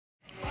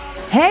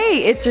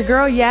Hey, it's your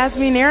girl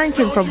Jasmine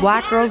Arrington from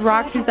Black Girls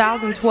Rock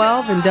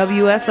 2012 and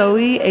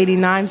WSOE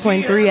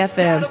 89.3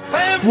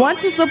 FM. Want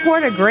to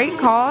support a great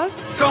cause?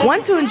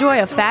 Want to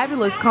enjoy a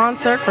fabulous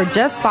concert for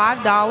just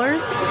 $5?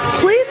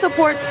 Please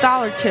support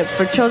ScholarCHIPS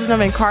for children of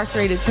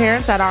incarcerated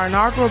parents at our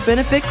inaugural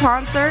benefit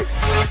concert,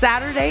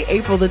 Saturday,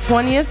 April the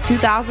 20th,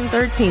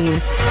 2013,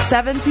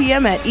 7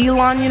 p.m. at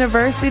Elon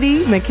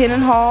University,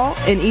 McKinnon Hall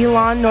in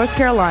Elon, North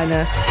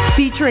Carolina.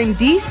 Featuring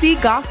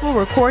DC gospel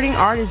recording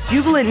artist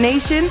Jubilant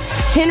Nation,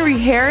 Henry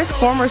Harris,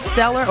 former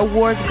Stellar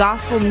Awards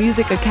Gospel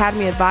Music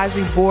Academy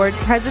Advisory Board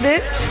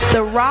President,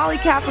 the Raleigh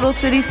Capitol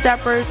City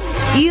Steppers,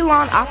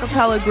 Elon A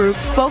Capella Group,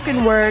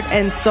 Spoken Word,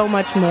 and so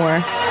much more.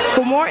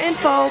 For more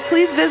info,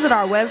 please visit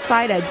our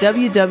website at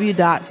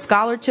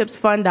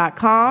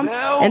www.scholarchipsfund.com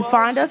and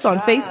find us on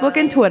Facebook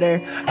and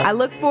Twitter. I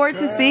look forward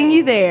to seeing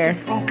you there.